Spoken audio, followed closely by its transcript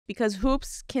because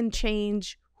hoops can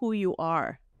change who you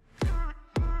are.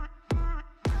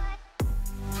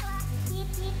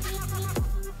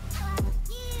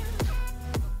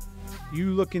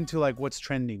 You look into like what's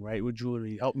trending, right? With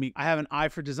jewelry. Help me. I have an eye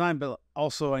for design, but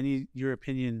also I need your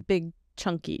opinion. Big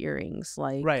chunky earrings,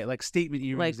 like Right, like statement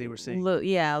earrings, like they were saying.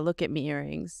 look at me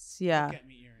earrings. Yeah. Look at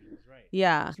me earrings, right.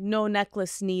 Yeah. No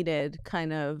necklace needed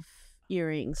kind of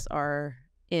earrings are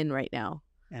in right now.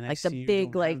 And like the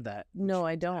big, like that. No,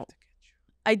 I don't.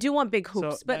 I do want big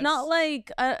hoops, So but not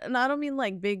like and I don't mean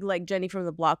like big like Jenny from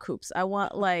the Block hoops. I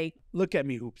want like look at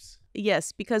me hoops.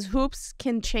 Yes, because hoops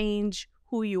can change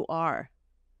who you are.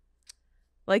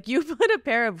 Like you put a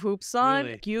pair of hoops on,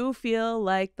 Really? you feel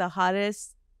like the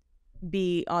hottest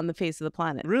bee on the face of the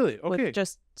planet. Really? Okay. With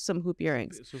just some hoop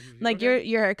earrings. So, like okay.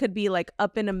 your hair could be like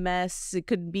up in a mess. It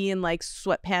could be in like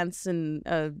sweatpants and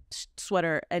a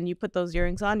sweater, and you put those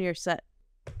earrings on, you're set.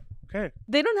 Okay.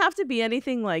 They don't have to be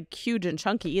anything like huge and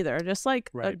chunky either. Just like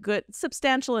a good,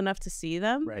 substantial enough to see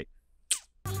them. Right.